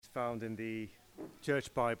found in the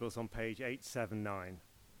church Bibles on page 879.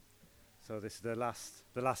 So this is the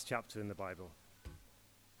last chapter in the Bible.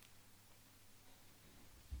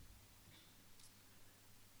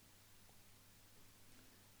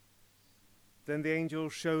 Then the angel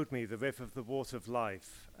showed me the river of the water of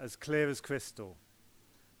life, as clear as crystal,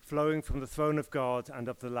 flowing from the throne of God and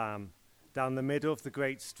of the Lamb, down the middle of the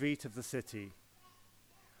great street of the city.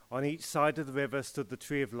 On each side of the river stood the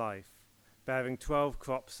tree of life, bearing 12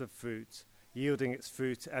 crops of fruit, yielding its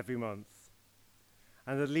fruit every month.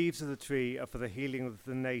 And the leaves of the tree are for the healing of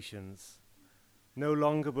the nations. No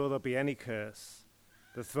longer will there be any curse.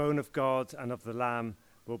 The throne of God and of the Lamb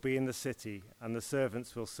will be in the city, and the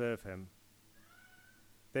servants will serve him.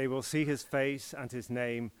 They will see his face, and his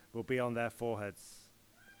name will be on their foreheads.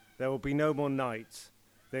 There will be no more night.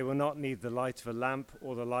 They will not need the light of a lamp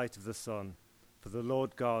or the light of the sun, for the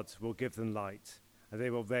Lord God will give them light, and they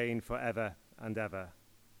will reign forever and ever.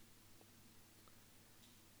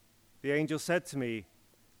 The angel said to me,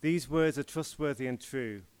 "These words are trustworthy and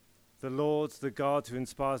true. The Lord, the God who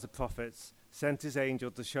inspires the prophets, sent his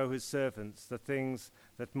angel to show his servants the things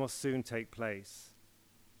that must soon take place.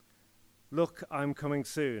 Look, I am coming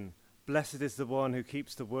soon. Blessed is the one who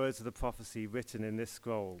keeps the words of the prophecy written in this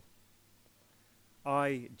scroll."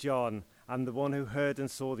 I, John, am the one who heard and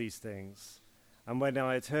saw these things. And when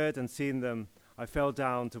I had heard and seen them, I fell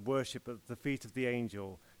down to worship at the feet of the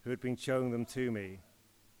angel who had been showing them to me.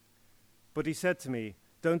 But he said to me,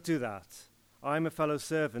 "Don't do that. I am a fellow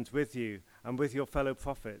servant with you and with your fellow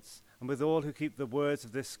prophets and with all who keep the words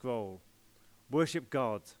of this scroll. Worship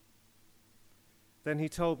God." Then he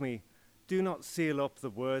told me, "Do not seal up the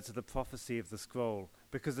words of the prophecy of the scroll,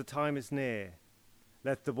 because the time is near.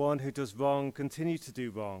 Let the one who does wrong continue to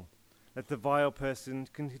do wrong. Let the vile person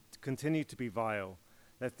continue to be vile.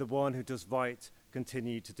 Let the one who does right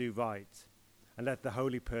continue to do right. And let the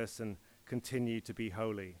holy person continue to be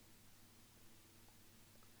holy.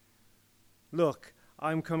 Look,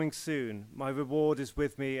 I am coming soon. My reward is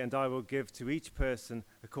with me, and I will give to each person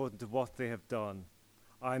according to what they have done.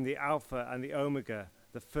 I am the Alpha and the Omega,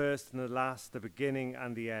 the first and the last, the beginning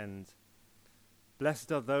and the end.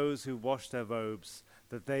 Blessed are those who wash their robes,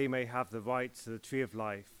 that they may have the right to the tree of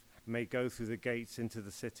life, and may go through the gates into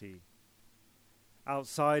the city.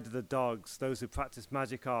 Outside are the dogs, those who practice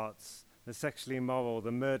magic arts, the sexually immoral,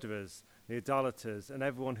 the murderers, the idolaters, and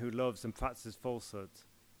everyone who loves and practices falsehood.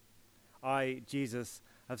 I, Jesus,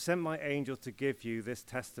 have sent my angel to give you this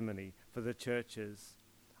testimony for the churches.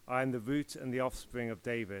 I am the root and the offspring of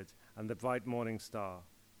David, and the bright morning star.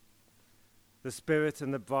 The Spirit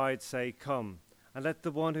and the bride say, "Come," and let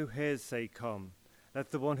the one who hears say, "Come."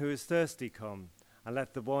 Let the one who is thirsty come, and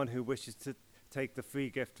let the one who wishes to take the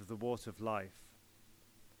free gift of the water of life.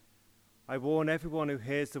 I warn everyone who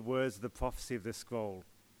hears the words of the prophecy of this scroll.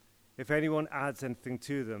 If anyone adds anything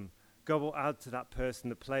to them, God will add to that person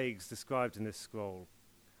the plagues described in this scroll.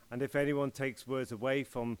 And if anyone takes words away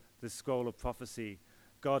from the scroll of prophecy,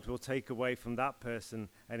 God will take away from that person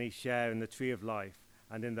any share in the tree of life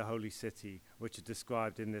and in the holy city, which are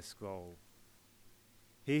described in this scroll.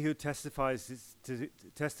 He who testifies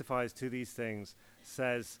to these things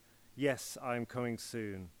says, "Yes, I am coming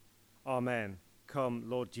soon. Amen. Come,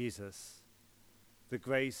 Lord Jesus." The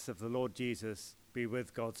grace of the Lord Jesus be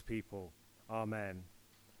with God's people. Amen.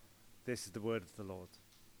 This is the word of the Lord.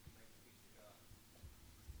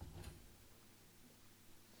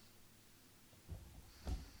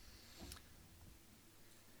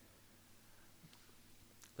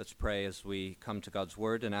 Let's pray as we come to God's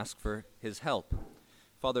word and ask for his help.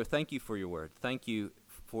 Father, thank you for your word. Thank you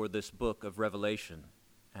for this book of Revelation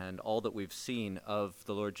and all that we've seen of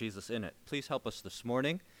the Lord Jesus in it. Please help us this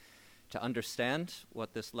morning to understand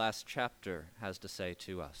what this last chapter has to say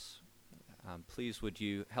to us. Please would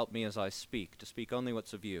you help me as I speak, to speak only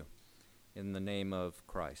what's of you. In the name of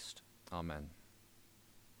Christ. Amen.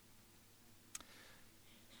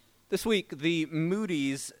 This week, the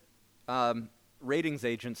Moody's ratings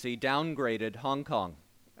agency downgraded Hong Kong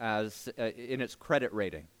as in its credit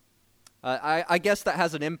rating. I guess that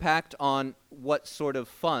has an impact on what sort of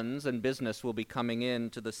funds and business will be coming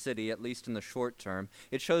into the city, at least in the short term.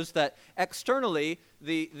 It shows that externally,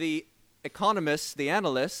 the economists, the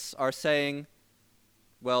analysts, are saying,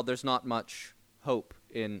 well, there's not much hope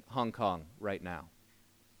in Hong Kong right now.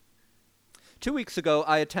 2 weeks ago,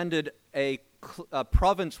 I attended a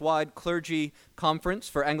province-wide clergy conference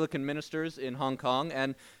for Anglican ministers in Hong Kong,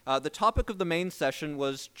 and the topic of the main session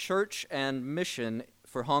was church and mission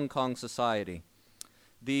for Hong Kong society.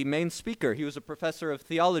 The main speaker, he was a professor of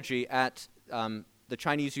theology at the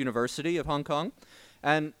Chinese University of Hong Kong,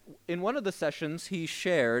 and in one of the sessions, he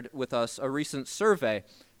shared with us a recent survey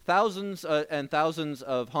Thousands and thousands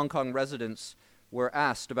of Hong Kong residents were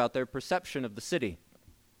asked about their perception of the city.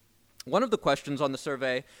 One of the questions on the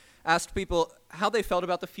survey asked people how they felt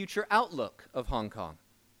about the future outlook of Hong Kong.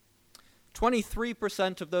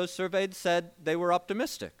 23% of those surveyed said they were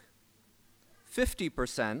optimistic.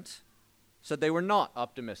 50% said they were not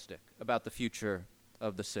optimistic about the future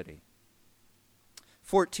of the city.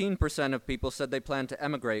 14% of people said they planned to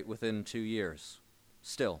emigrate within 2 years.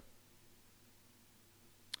 Still.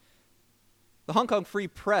 The Hong Kong Free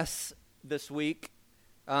Press this week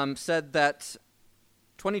said that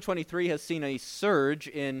 2023 has seen a surge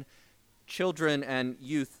in children and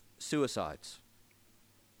youth suicides.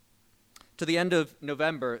 To the end of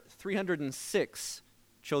November, 306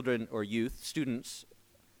 children or youth, students,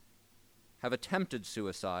 have attempted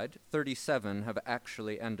suicide. 37 have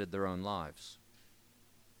actually ended their own lives.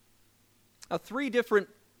 Now, 3 different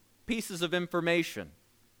pieces of information,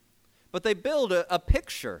 but they build a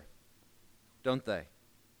picture, don't they?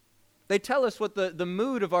 They tell us what the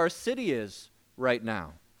mood of our city is right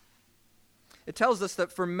now. It tells us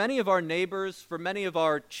that for many of our neighbors, for many of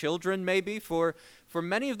our children maybe, for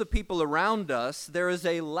many of the people around us, there is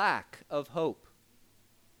a lack of hope.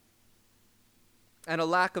 And a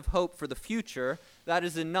lack of hope for the future, that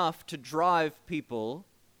is enough to drive people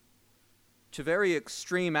to very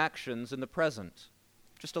extreme actions in the present.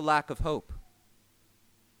 Just a lack of hope.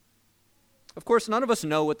 Of course, none of us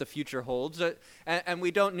know what the future holds, and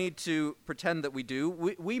we don't need to pretend that we do.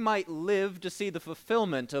 We might live to see the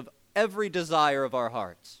fulfillment of every desire of our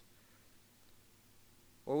hearts.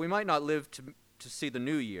 Or we might not live to see the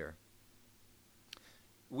new year.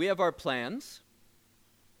 We have our plans,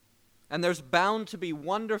 and there's bound to be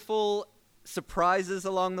wonderful surprises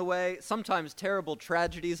along the way, sometimes terrible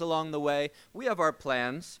tragedies along the way. We have our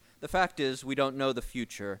plans. The fact is, we don't know the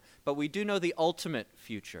future, but we do know the ultimate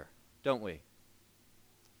future, don't we?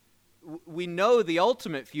 We know the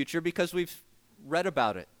ultimate future because we've read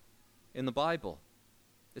about it in the Bible.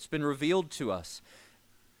 It's been revealed to us.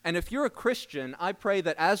 And if you're a Christian, I pray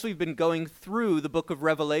that as we've been going through the book of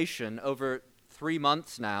Revelation over 3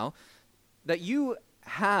 months now, that you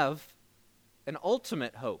have an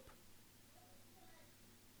ultimate hope.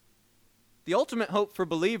 The ultimate hope for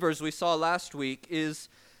believers, we saw last week, is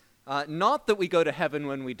not that we go to heaven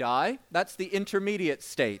when we die. That's the intermediate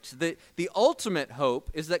state. The ultimate hope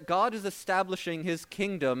is that God is establishing his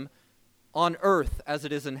kingdom on earth as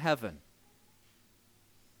it is in heaven.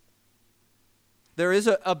 There is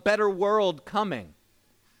a better world coming.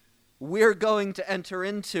 We're going to enter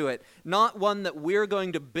into it. Not one that we're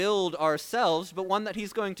going to build ourselves, but one that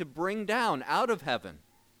he's going to bring down out of heaven.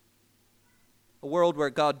 A world where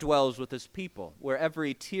God dwells with his people, where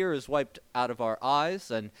every tear is wiped out of our eyes,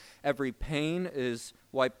 and every pain is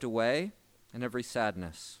wiped away, and every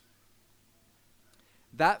sadness.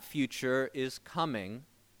 That future is coming,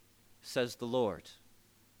 says the Lord.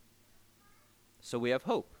 So we have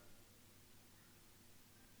hope.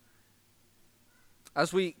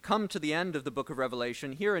 As we come to the end of the book of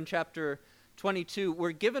Revelation, here in chapter 22,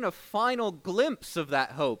 we're given a final glimpse of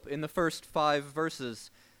that hope in the first 5 verses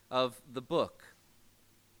of the book.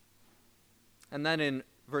 And then in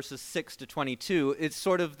verses 6 to 22, it's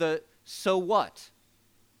sort of the so what?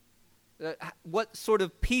 What sort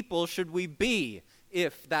of people should we be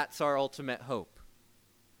if that's our ultimate hope?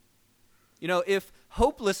 You know, if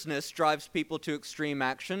hopelessness drives people to extreme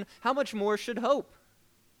action, how much more should hope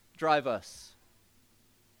drive us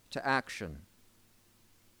to action?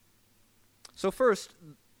 So first,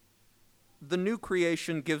 the new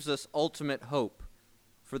creation gives us ultimate hope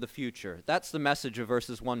for the future. That's the message of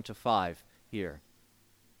verses 1 to 5 here.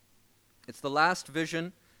 It's the last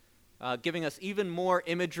vision, giving us even more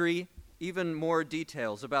imagery, even more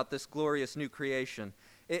details about this glorious new creation.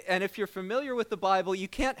 And if you're familiar with the Bible, you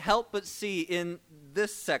can't help but see in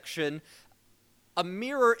this section a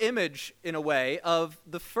mirror image, in a way, of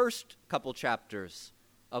the first couple chapters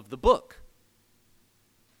of the book.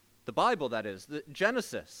 The Bible, that is, the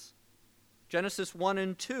Genesis 1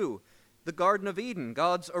 and 2, the Garden of Eden,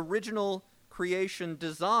 God's original creation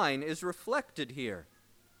design is reflected here.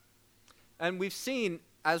 And we've seen,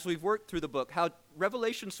 as we've worked through the book, how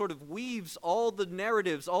Revelation sort of weaves all the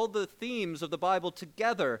narratives, all the themes of the Bible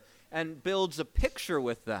together and builds a picture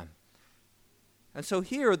with them. And so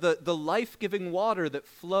here, the life-giving water that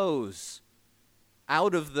flows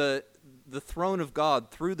out of the throne of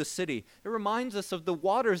God through the city, it reminds us of the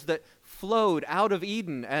waters that flowed out of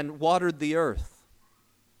Eden and watered the earth.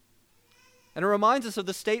 And it reminds us of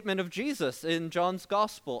the statement of Jesus in John's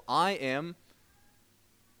Gospel, I am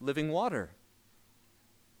living water,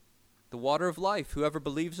 the water of life. Whoever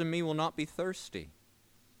believes in me will not be thirsty.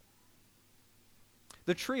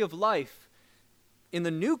 The tree of life in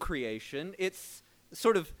the new creation, it's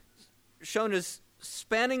sort of shown as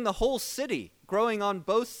spanning the whole city, growing on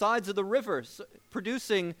both sides of the river,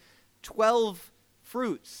 producing 12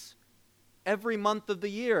 fruits every month of the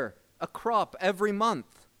year, a crop every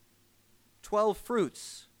month. 12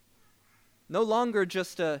 fruits. No longer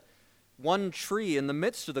just one tree in the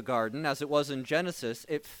midst of the garden, as it was in Genesis.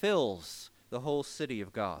 It fills the whole city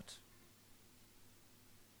of God.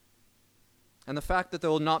 And the fact that there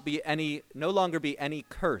will no longer be any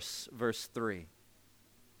curse, verse 3,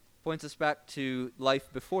 points us back to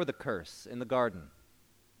life before the curse in the garden.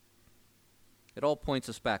 It all points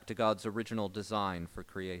us back to God's original design for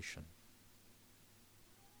creation.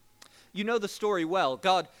 You know the story well.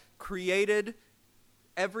 God created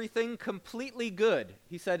everything completely good.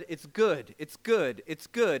 He said, it's good, it's good, it's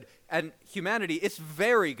good. And humanity, it's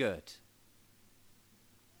very good.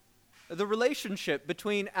 The relationship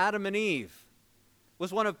between Adam and Eve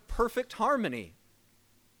was one of perfect harmony.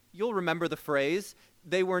 You'll remember the phrase,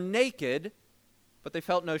 they were naked, but they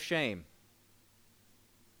felt no shame.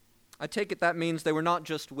 I take it that means they were not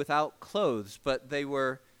just without clothes, but they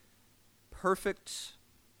were perfect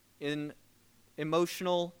in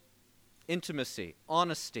emotional intimacy,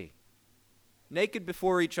 honesty, naked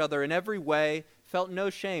before each other in every way, felt no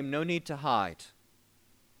shame, no need to hide.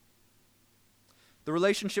 The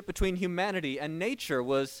relationship between humanity and nature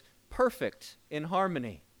was perfect in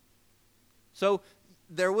harmony. So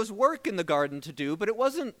there was work in the garden to do, but it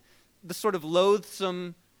wasn't the sort of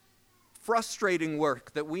loathsome, frustrating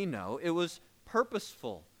work that we know. It was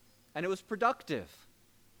purposeful and it was productive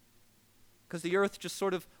because the earth just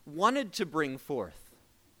sort of wanted to bring forth.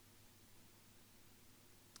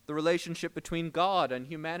 The relationship between God and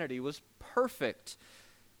humanity was perfect.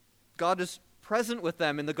 God is present with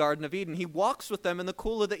them in the Garden of Eden. He walks with them in the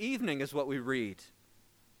cool of the evening, is what we read.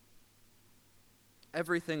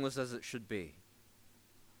 Everything was as it should be.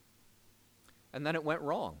 And then it went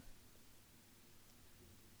wrong.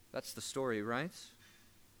 That's the story, right?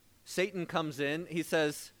 Satan comes in. He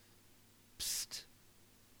says, "Psst,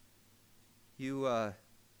 you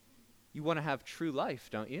want to have true life,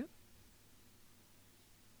 don't you?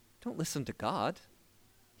 Don't listen to God.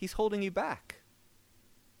 He's holding you back.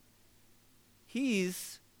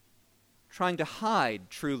 He's trying to hide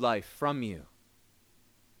true life from you.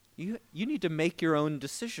 You need to make your own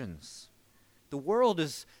decisions. The world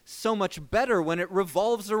is so much better when it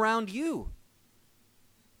revolves around you."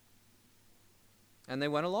 And they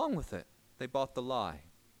went along with it. They bought the lie.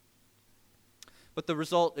 But the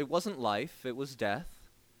result, it wasn't life, it was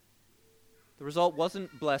death. The result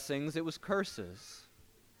wasn't blessings, it was curses.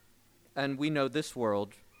 And we know this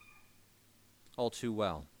world all too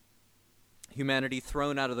well. Humanity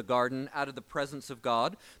thrown out of the garden, out of the presence of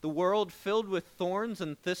God. The world filled with thorns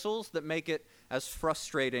and thistles that make it as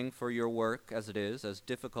frustrating for your work as it is, as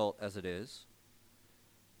difficult as it is.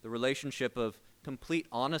 The relationship of complete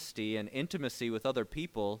honesty and intimacy with other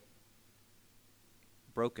people,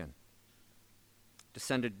 broken.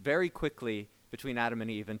 Descended very quickly between Adam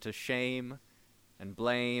and Eve into shame and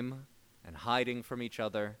blame and hiding from each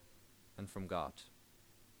other and from God.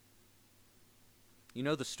 You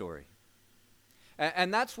know the story.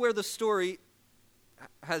 And that's where the story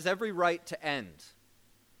has every right to end.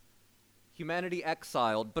 Humanity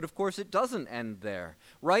exiled, but of course it doesn't end there.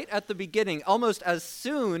 Right at the beginning, almost as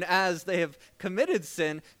soon as they have committed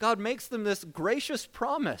sin, God makes them this gracious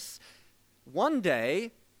promise. One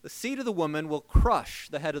day, the seed of the woman will crush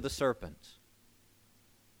the head of the serpent.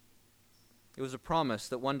 It was a promise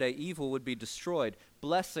that one day evil would be destroyed,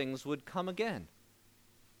 blessings would come again.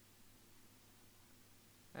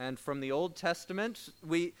 And from the Old Testament,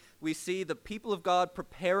 we see the people of God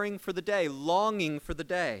preparing for the day, longing for the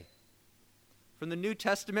day. From the New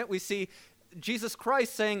Testament, we see Jesus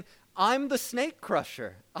Christ saying, "I'm the snake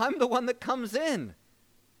crusher. I'm the one that comes in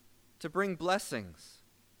to bring blessings."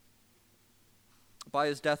 By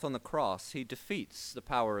his death on the cross, he defeats the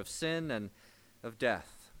power of sin and of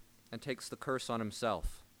death and takes the curse on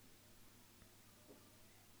himself.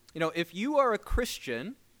 You know, if you are a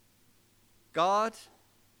Christian, God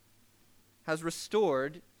has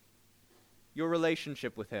restored your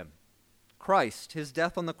relationship with him. Christ, his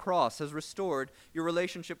death on the cross, has restored your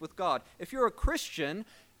relationship with God. If you're a Christian,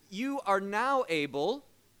 you are now able,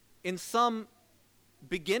 in some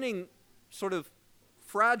beginning sort of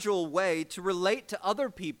fragile way, to relate to other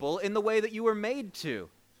people in the way that you were made to,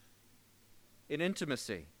 in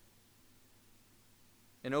intimacy,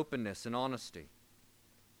 in openness, in honesty.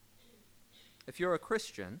 If you're a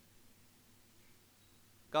Christian,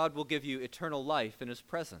 God will give you eternal life in his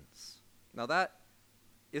presence. Now that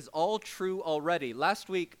is all true already. Last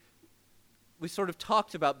week, we sort of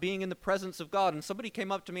talked about being in the presence of God, and somebody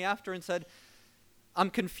came up to me after and said,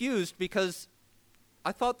 I'm confused because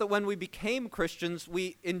I thought that when we became Christians,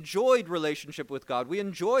 we enjoyed relationship with God. We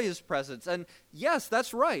enjoy his presence. And yes,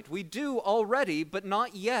 that's right. We do already, but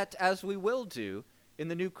not yet as we will do in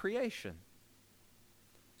the new creation.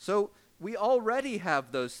 So we already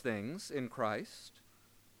have those things in Christ,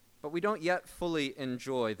 but we don't yet fully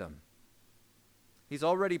enjoy them. He's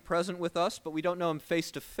already present with us, but we don't know him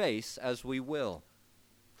face to face as we will.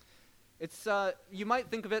 It's you might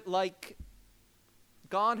think of it like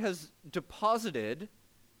God has deposited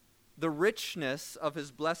the richness of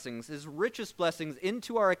his blessings, his richest blessings,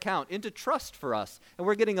 into our account, into trust for us. And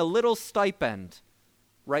we're getting a little stipend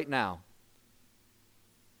right now.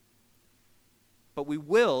 But we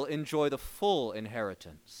will enjoy the full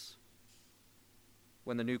inheritance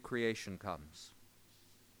when the new creation comes.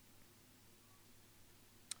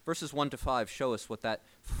 Verses 1 to 5 show us what that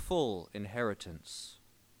full inheritance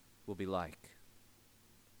will be like.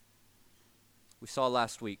 We saw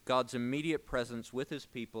last week, God's immediate presence with his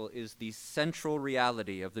people is the central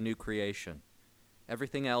reality of the new creation.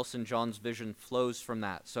 Everything else in John's vision flows from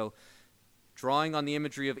that. So, drawing on the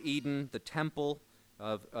imagery of Eden, the temple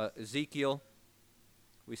of Ezekiel,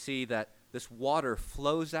 we see that this water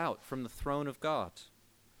flows out from the throne of God.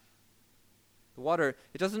 The water,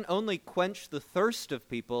 it doesn't only quench the thirst of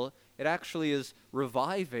people, it actually is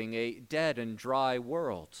reviving a dead and dry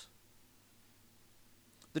world.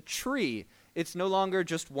 The tree, it's no longer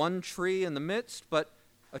just one tree in the midst, but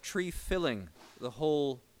a tree filling the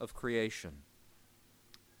whole of creation,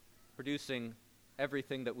 producing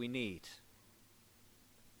everything that we need.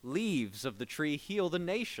 Leaves of the tree heal the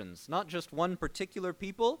nations, not just one particular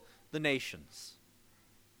people, the nations.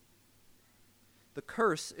 The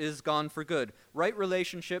curse is gone for good. Right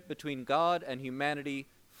relationship between God and humanity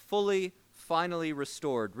fully, finally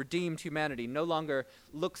restored. Redeemed humanity no longer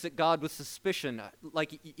looks at God with suspicion,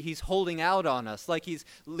 like he's holding out on us, like he's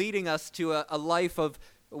leading us to a life of,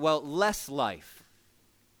 less life.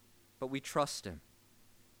 But we trust him.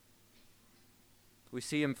 We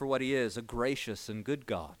see him for what he is, a gracious and good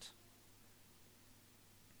God.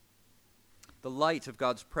 The light of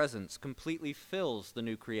God's presence completely fills the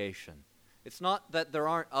new creation. It's not that there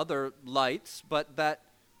aren't other lights, but that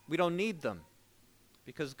we don't need them,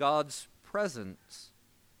 because God's presence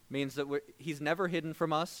means that he's never hidden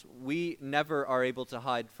from us. We never are able to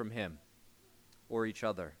hide from him or each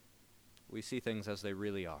other. We see things as they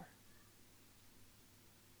really are.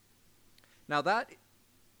 Now that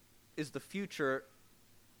is the future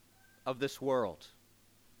of this world.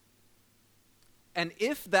 And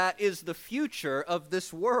if that is the future of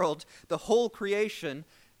this world, the whole creation,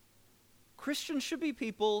 Christians should be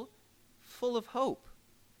people full of hope.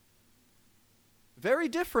 Very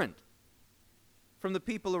different from the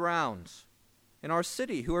people around in our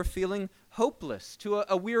city who are feeling hopeless, to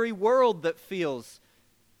a weary world that feels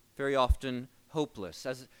very often hopeless.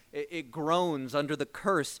 As it groans under the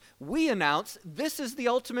curse, we announce this is the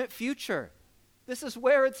ultimate future. This is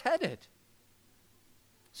where it's headed.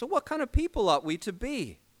 So what kind of people ought we to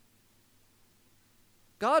be?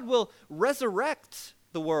 God will resurrect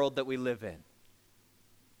the world that we live in.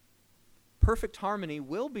 Perfect harmony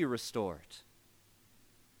will be restored.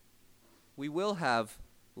 We will have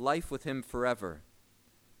life with him forever.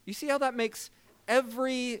 You see how that makes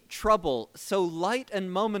every trouble so light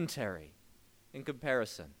and momentary in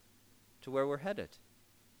comparison to where we're headed?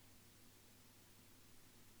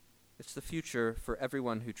 It's the future for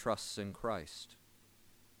everyone who trusts in Christ.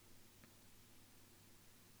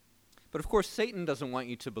 But of course, Satan doesn't want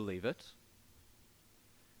you to believe it.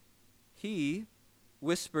 He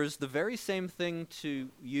whispers the very same thing to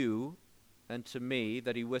you and to me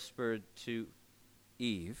that he whispered to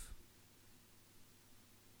Eve.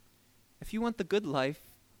 If you want the good life,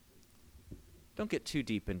 don't get too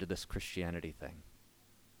deep into this Christianity thing.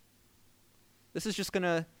 This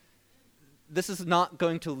is not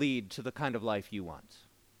going to lead to the kind of life you want.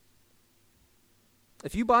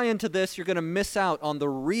 If you buy into this, you're going to miss out on the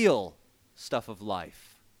real stuff of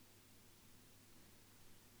life.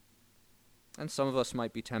 And some of us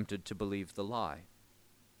might be tempted to believe the lie.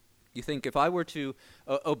 You think, if I were to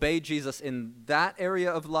obey Jesus in that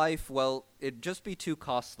area of life, it'd just be too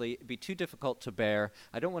costly, it'd be too difficult to bear.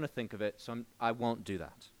 I don't want to think of it, so I won't do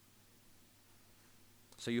that.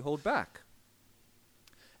 So you hold back.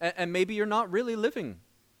 And maybe you're not really living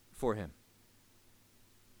for him.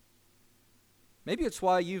 Maybe it's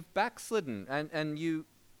why you've backslidden and you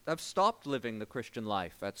have stopped living the Christian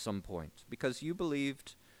life at some point, because you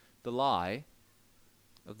believed the lie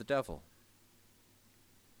of the devil.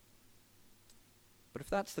 But if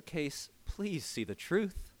that's the case, please see the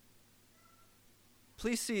truth.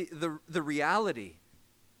 please see the reality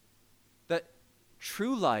that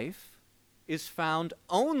true life is found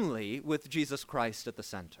only with Jesus Christ at the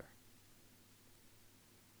center.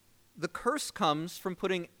 The curse comes from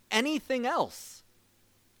putting anything else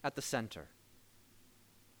at the center.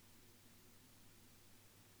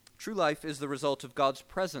 True life is the result of God's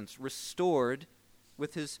presence restored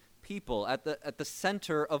with his people at the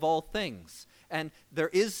center of all things. And there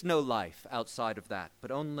is no life outside of that, but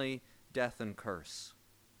only death and curse.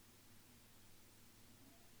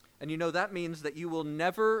 And that means that you will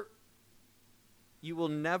never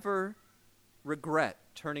regret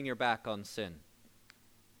turning your back on sin.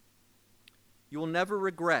 You will never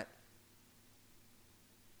regret,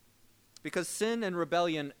 because sin and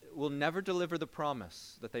rebellion will never deliver the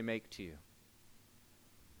promise that they make to you.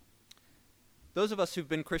 Those of us who've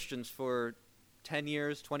been Christians for 10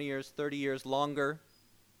 years, 20 years, 30 years, longer,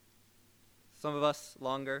 some of us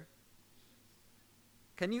longer,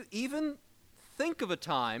 can you even think of a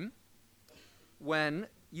time when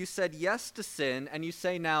you said yes to sin and you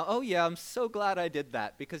say now, oh yeah, I'm so glad I did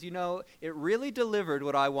that because it really delivered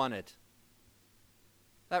what I wanted.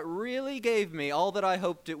 That really gave me all that I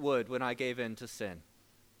hoped it would when I gave in to sin.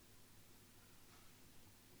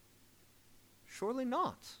 Surely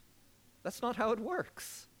not. That's not how it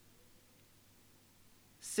works.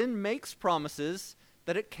 Sin makes promises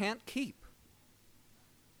that it can't keep.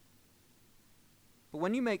 But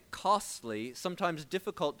when you make costly, sometimes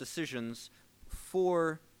difficult decisions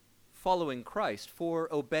for following Christ, for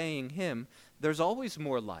obeying him, there's always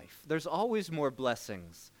more life. There's always more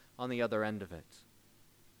blessings on the other end of it.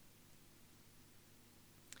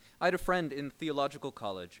 I had a friend in theological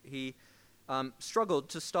college. He struggled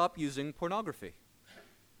to stop using pornography.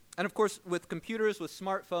 And of course, with computers, with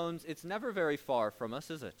smartphones, it's never very far from us,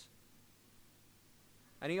 is it?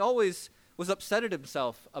 And he always was upset at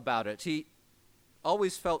himself about it. He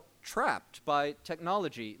always felt trapped by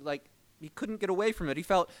technology, like he couldn't get away from it. He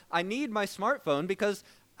felt, I need my smartphone because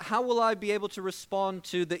how will I be able to respond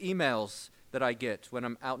to the emails that I get when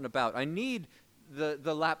I'm out and about? I need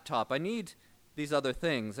the laptop. I need these other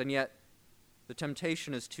things, and yet the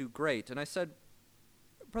temptation is too great. And I said,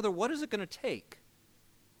 brother, what is it going to take?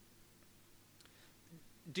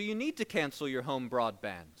 Do you need to cancel your home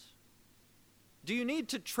broadband? Do you need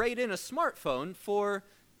to trade in a smartphone for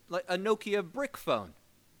like a Nokia brick phone?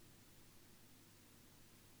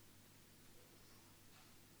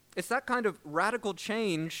 It's that kind of radical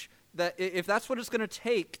change that if that's what it's going to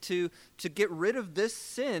take to get rid of this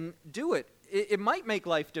sin, do it. It might make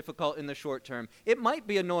life difficult in the short term. It might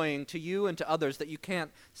be annoying to you and to others that you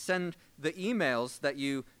can't send the emails that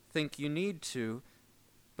you think you need to.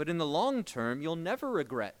 But in the long term, you'll never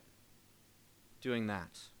regret doing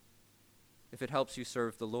that if it helps you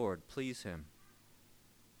serve the Lord, please him.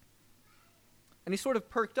 And he sort of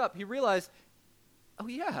perked up. He realized, oh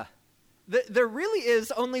yeah, there really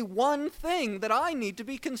is only one thing that I need to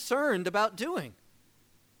be concerned about doing.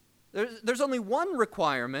 There's only one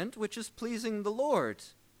requirement, which is pleasing the Lord.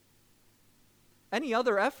 Any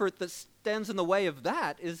other effort that stands in the way of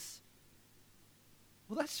that is,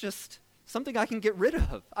 well, that's just something I can get rid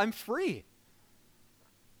of. I'm free.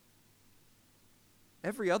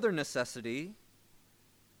 Every other necessity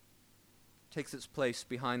takes its place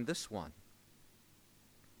behind this one.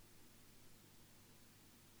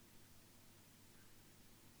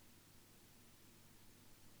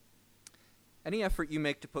 Any effort you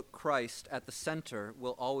make to put Christ at the center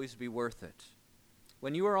will always be worth it.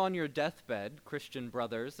 When you are on your deathbed, Christian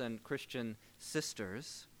brothers and Christian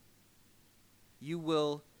sisters, you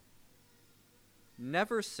will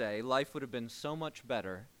never say, life would have been so much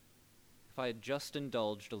better if I had just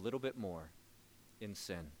indulged a little bit more in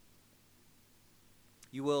sin.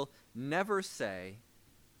 You will never say,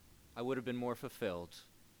 I would have been more fulfilled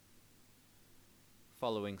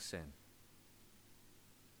following sin.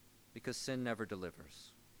 Because sin never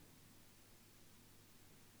delivers.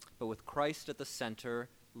 But with Christ at the center,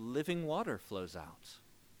 living water flows out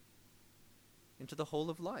into the whole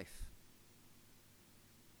of life.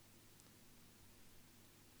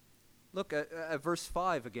 Look at verse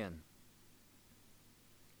 5 again.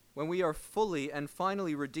 When we are fully and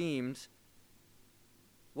finally redeemed,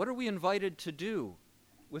 what are we invited to do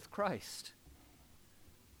with Christ?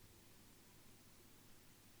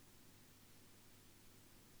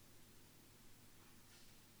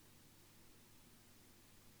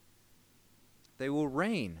 They will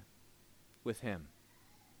reign with him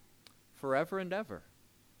forever and ever.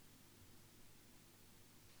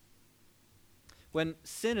 When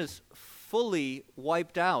sin is fully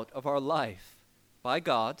wiped out of our life by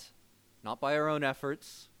God, not by our own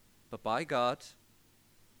efforts, but by God,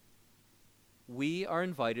 we are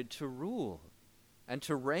invited to rule and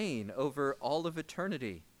to reign over all of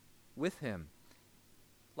eternity with him.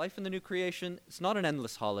 Life in the new creation is not an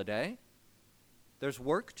endless holiday. There's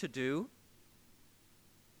work to do.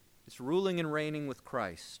 It's ruling and reigning with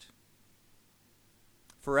Christ.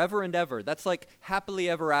 Forever and ever. That's like happily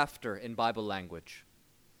ever after in Bible language.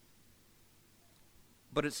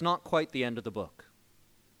 But it's not quite the end of the book.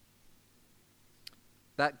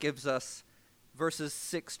 That gives us verses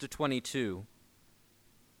 6 to 22,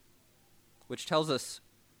 which tells us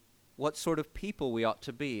what sort of people we ought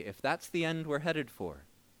to be if that's the end we're headed for.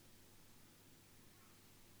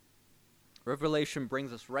 Revelation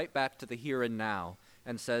brings us right back to the here and now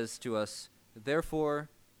and says to us, therefore,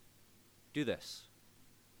 do this.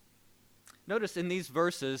 Notice in these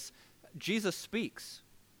verses, Jesus speaks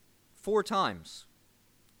 4 times.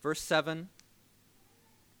 Verse 7,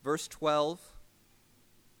 verse 12,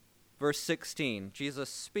 verse 16, Jesus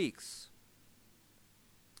speaks.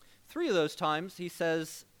 3 of those times he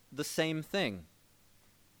says the same thing.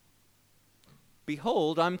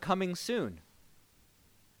 Behold, I'm coming soon.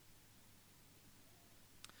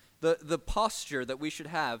 The posture that we should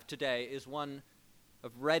have today is one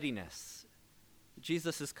of readiness.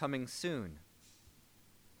 Jesus is coming soon.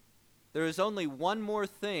 There is only one more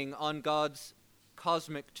thing on God's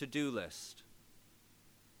cosmic to-do list.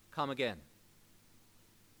 Come again.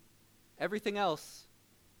 Everything else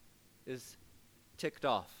is ticked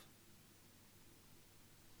off.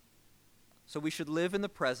 So we should live in the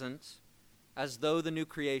present as though the new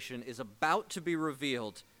creation is about to be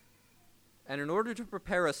revealed. And in order to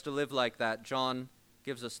prepare us to live like that, John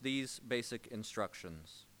gives us these basic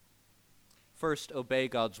instructions. First, obey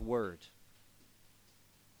God's word.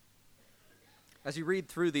 As you read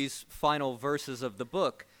through these final verses of the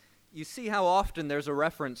book, you see how often there's a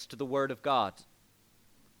reference to the word of God.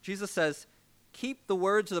 Jesus says, keep the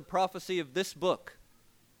words of the prophecy of this book.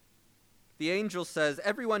 The angel says,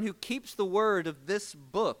 everyone who keeps the word of this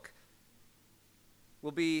book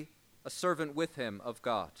will be a servant with him of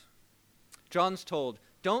God. John's told,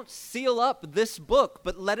 don't seal up this book,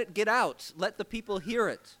 but let it get out. Let the people hear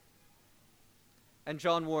it. And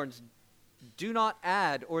John warns, do not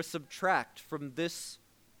add or subtract from this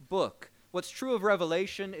book. What's true of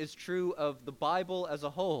Revelation is true of the Bible as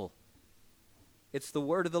a whole. It's the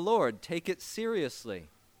word of the Lord. Take it seriously.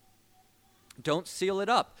 Don't seal it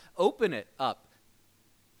up. Open it up.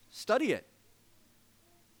 Study it.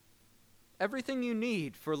 Everything you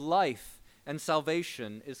need for life and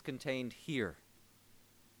salvation is contained here.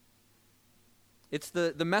 It's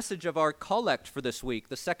the message of our collect for this week,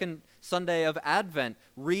 the second Sunday of Advent.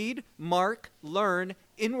 Read, mark, learn,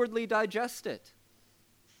 inwardly digest it.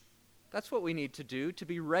 That's what we need to do to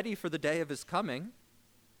be ready for the day of his coming.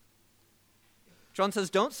 John says,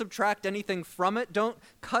 don't subtract anything from it. Don't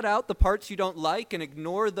cut out the parts you don't like and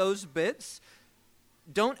ignore those bits.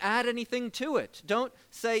 Don't add anything to it. Don't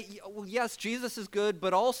say, well, yes, Jesus is good,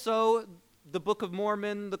 but also the Book of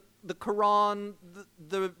Mormon, the Quran,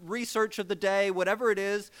 the research of the day, whatever it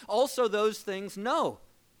is, also those things. No.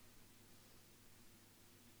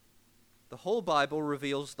 The whole Bible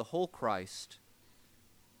reveals the whole Christ,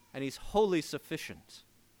 and he's wholly sufficient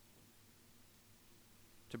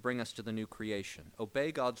to bring us to the new creation.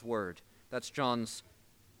 Obey God's word. That's John's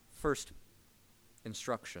first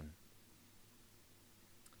instruction.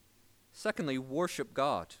 Secondly, worship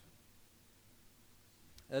God.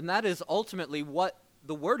 And that is ultimately what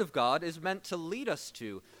the Word of God is meant to lead us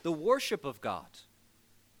to, the worship of God.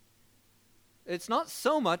 It's not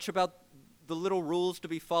so much about the little rules to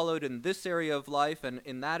be followed in this area of life and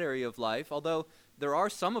in that area of life, although there are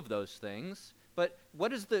some of those things, but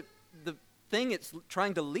what is the thing it's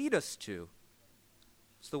trying to lead us to?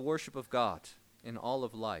 It's the worship of God in all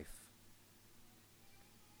of life.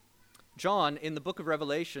 John, in the book of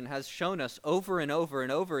Revelation, has shown us over and over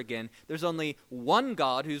and over again, there's only one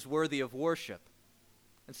God who's worthy of worship.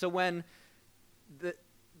 And so when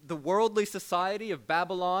the worldly society of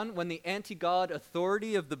Babylon, when the anti-God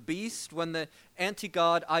authority of the beast, when the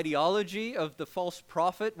anti-God ideology of the false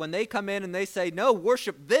prophet, when they come in and they say, no,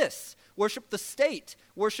 worship this, worship the state,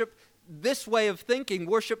 worship this way of thinking,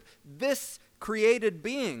 worship this created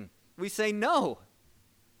being, we say, no,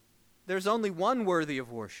 there's only one worthy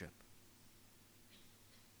of worship.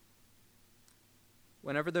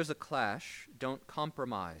 Whenever there's a clash, don't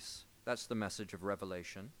compromise. That's the message of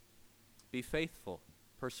Revelation. Be faithful.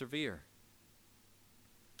 Persevere.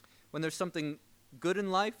 When there's something good in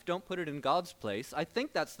life, don't put it in God's place. I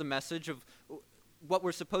think that's the message of what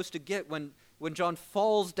we're supposed to get when when John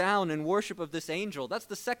falls down in worship of this angel. That's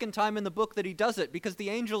the second time in the book that he does it, because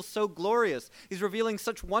the angel's so glorious. He's revealing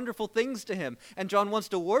such wonderful things to him. And John wants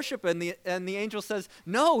to worship, and the angel says,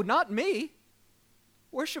 "No, not me.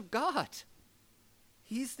 Worship God.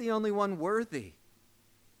 He's the only one worthy."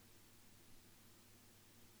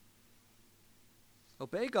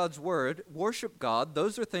 Obey God's word, worship God.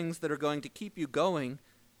 Those are things that are going to keep you going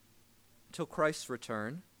until Christ's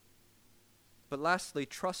return. But lastly,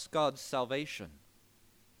 trust God's salvation.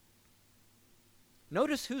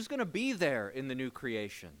 Notice who's going to be there in the new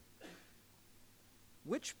creation.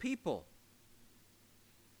 Which people?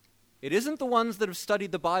 It isn't the ones that have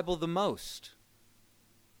studied the Bible the most.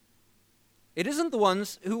 It isn't the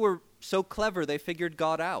ones who were so clever they figured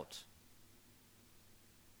God out.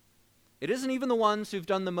 It isn't even the ones who've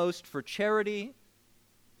done the most for charity,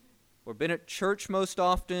 or been at church most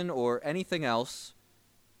often, or anything else.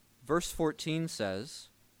 Verse 14 says,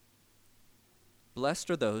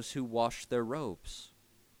 "Blessed are those who wash their robes,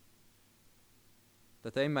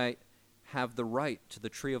 that they might have the right to the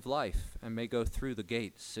tree of life and may go through the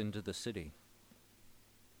gates into the city."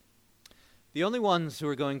 The only ones who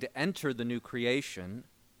are going to enter the new creation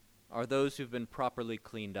are those who've been properly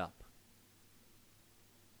cleaned up.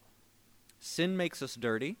 Sin makes us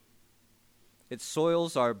dirty. It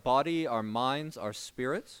soils our body, our minds, our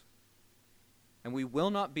spirits. And we will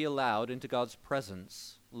not be allowed into God's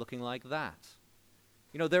presence looking like that.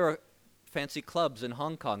 You know, there are fancy clubs in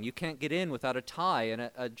Hong Kong. You can't get in without a tie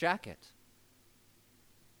and a jacket.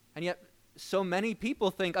 And yet, so many people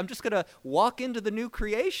think, I'm just going to walk into the new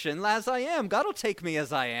creation as I am. God will take me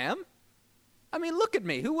as I am. I mean, look at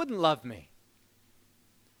me. Who wouldn't love me?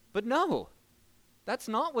 But no. That's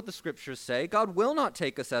not what the scriptures say. God will not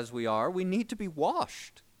take us as we are. We need to be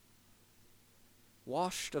washed.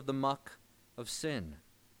 Washed of the muck of sin.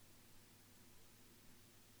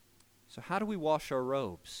 So how do we wash our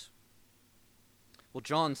robes? Well,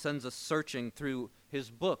 John sends us searching through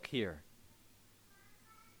his book here.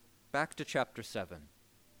 Back to chapter 7,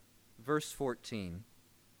 verse 14.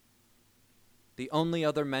 The only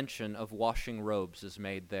other mention of washing robes is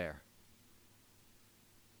made there.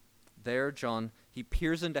 There, John, he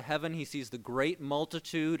peers into heaven. He sees the great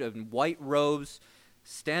multitude of white robes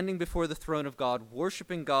standing before the throne of God,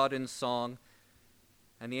 worshiping God in song.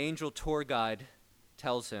 And the angel tour guide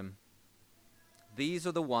tells him, these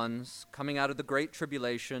are the ones coming out of the great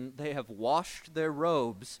tribulation. They have washed their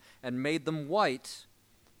robes and made them white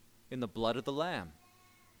in the blood of the Lamb.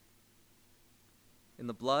 In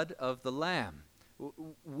the blood of the Lamb.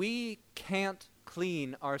 We can't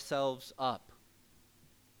clean ourselves up.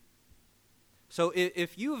 So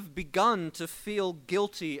if you've begun to feel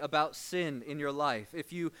guilty about sin in your life,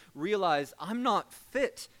 if you realize, I'm not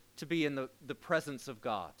fit to be in the presence of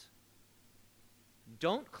God,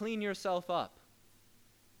 don't clean yourself up.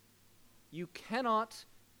 You cannot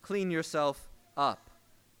clean yourself up.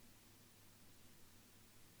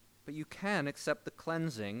 But you can accept the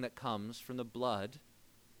cleansing that comes from the blood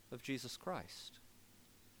of Jesus Christ.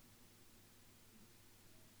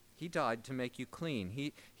 He died to make you clean.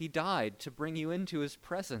 He died to bring you into his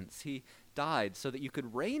presence. He died so that you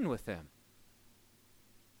could reign with him.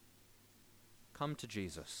 Come to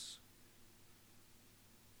Jesus.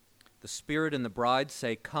 The Spirit and the bride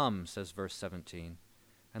say, come, says verse 17.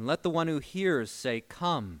 And let the one who hears say,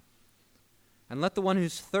 come. And let the one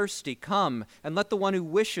who's thirsty come. And let the one who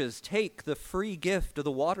wishes take the free gift of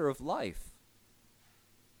the water of life.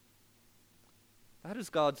 That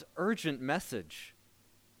is God's urgent message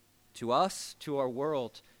to us, to our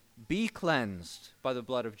world. Be cleansed by the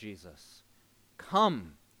blood of Jesus.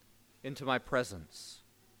 Come into my presence.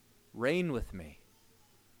 Reign with me.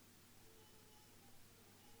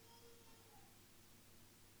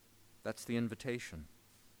 That's the invitation.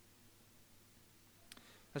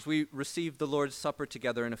 As we receive the Lord's Supper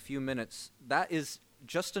together in a few minutes, that is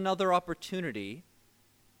just another opportunity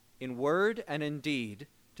in word and in deed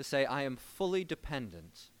to say, I am fully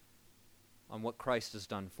dependent on what Christ has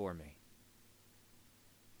done for me.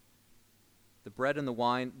 The bread and the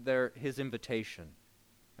wine, they're his invitation.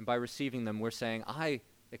 And by receiving them, we're saying, I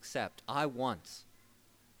accept, I want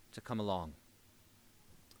to come along.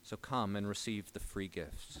 So come and receive the free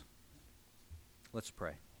gifts. Let's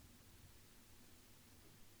pray.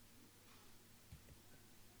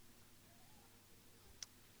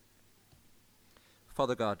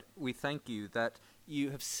 Father God, we thank you that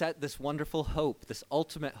you have set this wonderful hope, this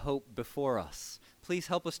ultimate hope before us. Please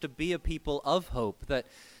help us to be a people of hope that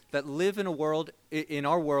live in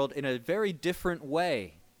our world in a very different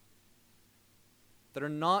way, that are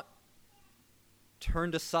not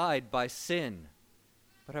turned aside by sin,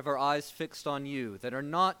 but have our eyes fixed on you, that are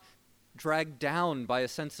not dragged down by a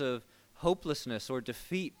sense of hopelessness or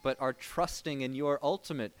defeat, but are trusting in your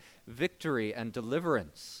ultimate victory and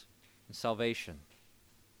deliverance and salvation.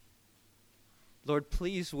 Lord,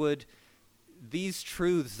 please would these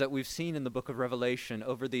truths that we've seen in the book of Revelation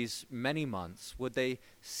over these many months, would they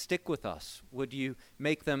stick with us? Would you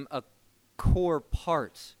make them a core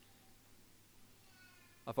part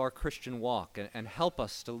of our Christian walk and help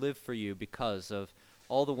us to live for you because of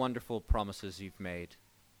all the wonderful promises you've made?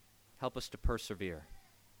 Help us to persevere.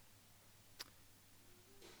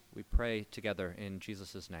 We pray together in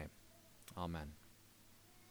Jesus' name. Amen.